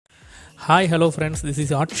Hi, hello friends, this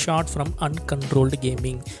is Art Shot from Uncontrolled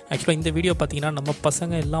Gaming. Actually, இந்த video பார்த்தீங்கன்னா நம்ம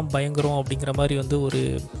பசங்க எல்லாம் பயங்கரம் அப்படிங்கிற மாதிரி வந்து ஒரு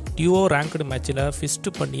டியூஓ ரேங்க்டு மேட்ச்சில் ஃபிஸ்ட்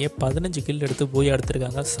பண்ணியே 15 கில் எடுத்து போய்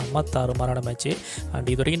எடுத்திருக்காங்க. செம்ம தாறுமாறான மேட்ச்சு.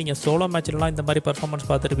 அண்ட் இது வரைக்கும் நீங்கள் சோலோ மேட்ச்லலாம் இந்த மாதிரி பர்ஃபார்மன்ஸ்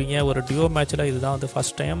பார்த்துருப்பீங்க. ஒரு டியூஓ மேட்ச்சில் இதுதான் வந்து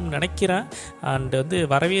ஃபஸ்ட் டைம் நினைக்கிறேன். அண்ட் வந்து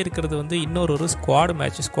வரவே இருக்கிறது வந்து இன்னொரு ஸ்குவாட்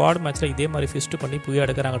மேட்ச்சில் இதே மாதிரி ஃபிஸ்ட் பண்ணி போய்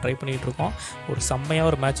எடுக்க நாங்கள் ட்ரை பண்ணிகிட்ருக்கோம். ஒரு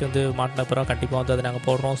செம்மையாக ஒரு மேட்ச் வந்து மாட்டின அப்புறம் கண்டிப்பாக வந்து அதை நாங்கள்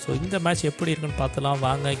போடுறோம். ஸோ இந்த மேட்ச் எப்படி இருக்குன்னு பார்த்தலாம்.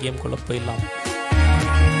 வாங்க கேம்குள்ளே போயிடலாம்.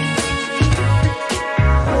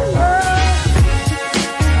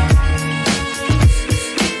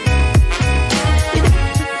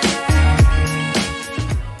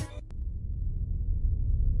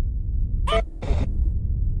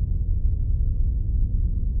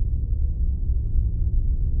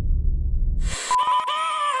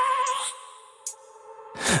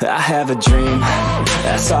 I have a dream,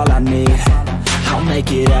 that's all I need. I'll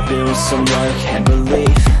make it happen with some work and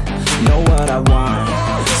belief. Know what I want,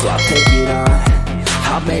 so I'll take it on.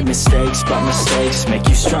 I've made mistakes, but mistakes make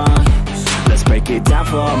you strong. Let's break it down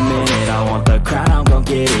for a minute. I want the crown, I'm gon'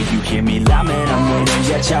 get it. You hear me loud, man, I'm winning.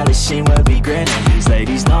 Yeah, Charlie Sheen will be grinning. These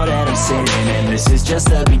ladies know that I'm sinning, and this is just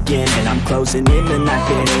the beginning. I'm closing in the night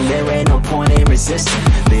inning. There ain't no point in resisting.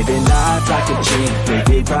 Living life like a dream,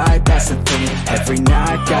 live it right, that's the thing. Every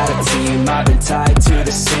night got a team, I've been tied to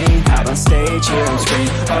the scene. Out on stage, here I'm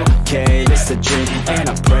screaming. Okay, it's a dream, and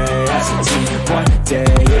I pray as a team. One day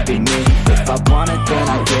it'll be me. If I want it, then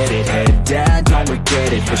I get it. Head down, don't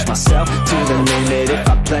regret it. Push myself to the limit. If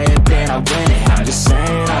I play it, then I win it. I'm just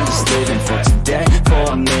saying, I'm just living for today. For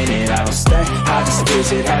a minute, I don't stay, I just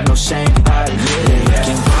visit. Have no shame, I admit it.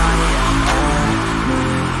 Looking right at me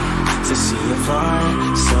to see if I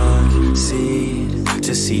succeed,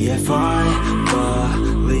 to see if I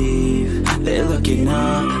believe. They're looking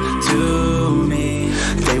up to me.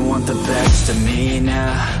 They want the best of me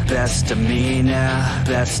now, best of me now,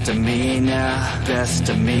 best of me now, best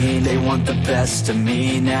of me. They want the best of me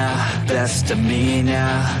now, best of me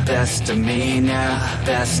now, best of me now,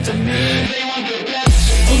 best of me. They want the best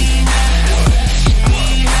of me now, best of me now, best of me now.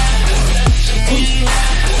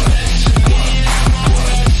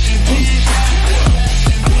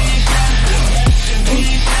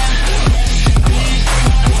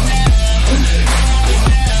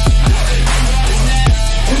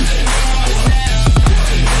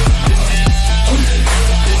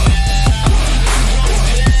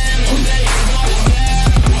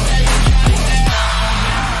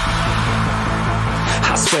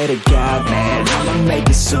 Swear to God, man, I'ma make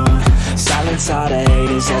it soon. Silence all the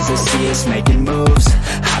haters as they see us making moves.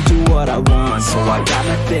 I do what I want, so I got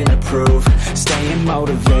nothing to prove. Staying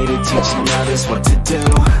motivated, teaching others what to do.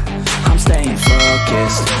 I'm staying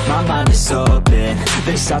focused, my mind is open.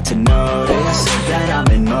 They start to notice that I'm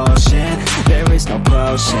in motion. There is no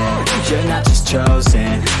potion, you're not just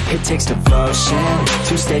chosen. It takes devotion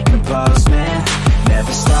to stay composed, man.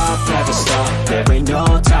 Never stop, there ain't no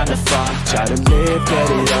time to fall. Try to live, get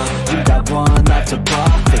it up, you got one life to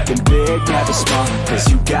ball. Thinking big, never small, cause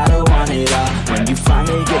you gotta want it all. When you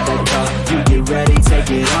finally get that call, you get ready, take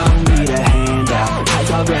it on. Need a handout, I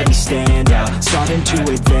already stand out. Starting to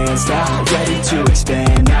advance now, ready to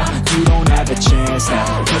expand now. You don't have a chance now,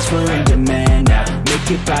 cause we're in demand now. Make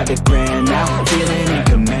it by the grand now, feeling in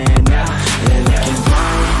command now. They're looking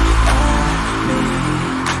right at me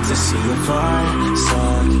to see if I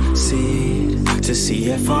succeed, to see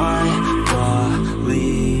if I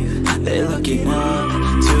believe. They're looking up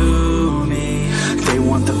to me. They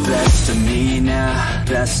want the best of me now,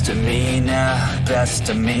 best of me now, best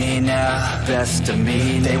of me now, best of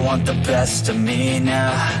me. They want the best of me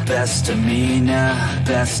now, best of me now,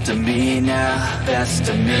 best of me now, best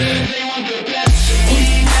of me. They want the best of me now, best of me now, best of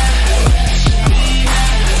me now.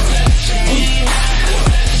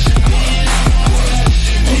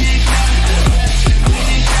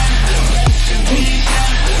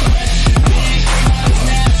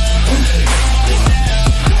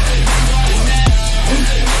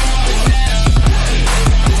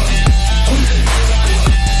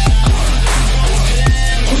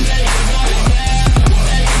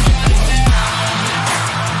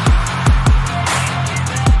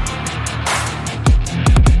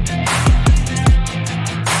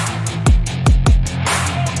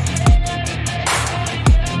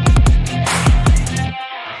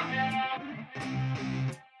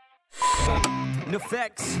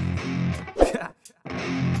 Effects. Yeah,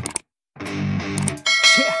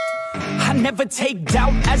 I never take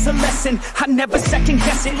doubt as a lesson. I never second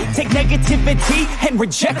guess it. Take negativity and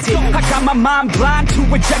reject it. I got my mind blind to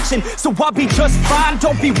rejection, so I'll be just fine.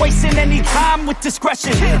 Don't be wasting any time with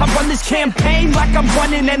discretion. I run this campaign like I'm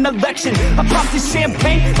running an election. I pop this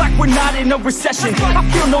champagne like we're not in a recession. I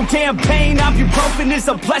feel no damn pain. Ibuprofen is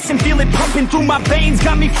a blessing. Feel it pumping through my veins.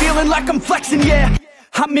 Got me feeling like I'm flexing, yeah.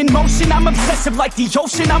 I'm in motion, I'm obsessive like the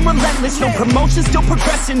ocean, I'm relentless. No promotion, still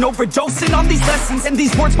progressing, overdosing on these lessons. And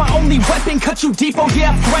these words my only weapon, cut you deep, oh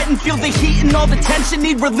yeah, I threaten. Feel the heat and all the tension,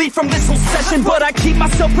 need relief from this whole session. But I keep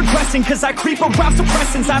myself progressing, cause I creep around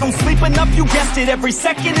suppressants. I don't sleep enough, you guessed it, every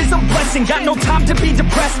second is a blessing. Got no time to be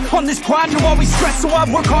depressed, on this grind you're always stressed. So I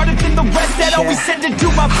work harder than the rest, that always said to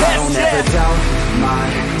do my best. I don't ever doubt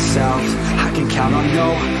myself, I can count on no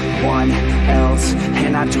one else.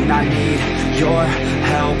 And I do not need your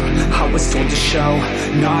help, I was told to show,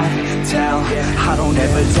 not tell. I don't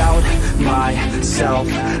ever doubt myself,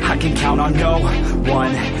 I can count on no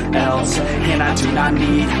one else. And I do not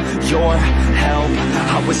need your help,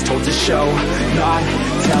 I was told to show, not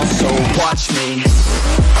tell. So watch me.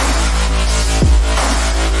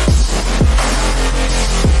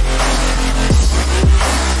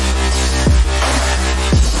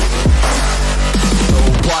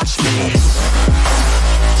 Watch me.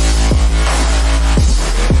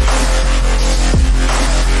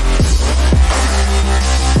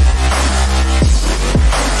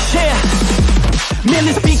 Man,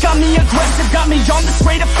 this beat got me aggressive, got me on the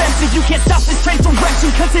straight offensive. You can't stop this train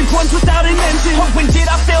direction, cause it runs without an engine. Oh, when did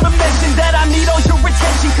I fail to mention that I need all your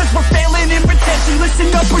attention? Cause we're failing in retention,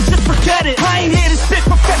 listen up or just forget it. I ain't here to spit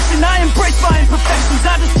perfection, I embrace my imperfections.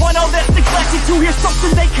 I just want all that's neglected to hear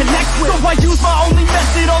something they connect with. So I use my only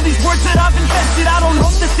method, all these words that I've invested. I don't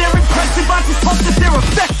hope that they're impressive, I just hope that they're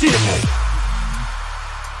effective.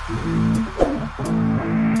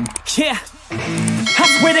 Yeah, I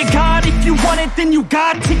swear to God, if you want it, then you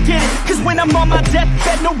got to get it. Cause when I'm on my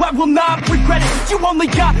deathbed, no, I will not regret it. You only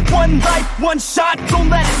got one life, one shot, don't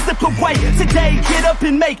let it slip away. Today, get up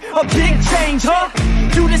and make a big change, huh?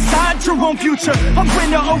 You decide your own future, a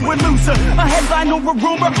winner or a loser, a headline or a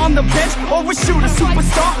rumor, on the bench or a shooter,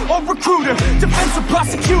 superstar or recruiter, defensive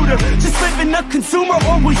prosecutor, just living a consumer,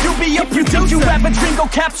 or will you be a producer? If you have a dream, go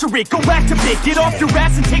capture it, go activate, get off your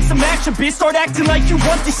ass and take some action, bitch. Start acting like you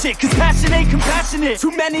want this shit, cause passion ain't compassionate.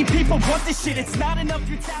 Too many people want this shit, it's not enough,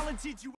 you're talented, you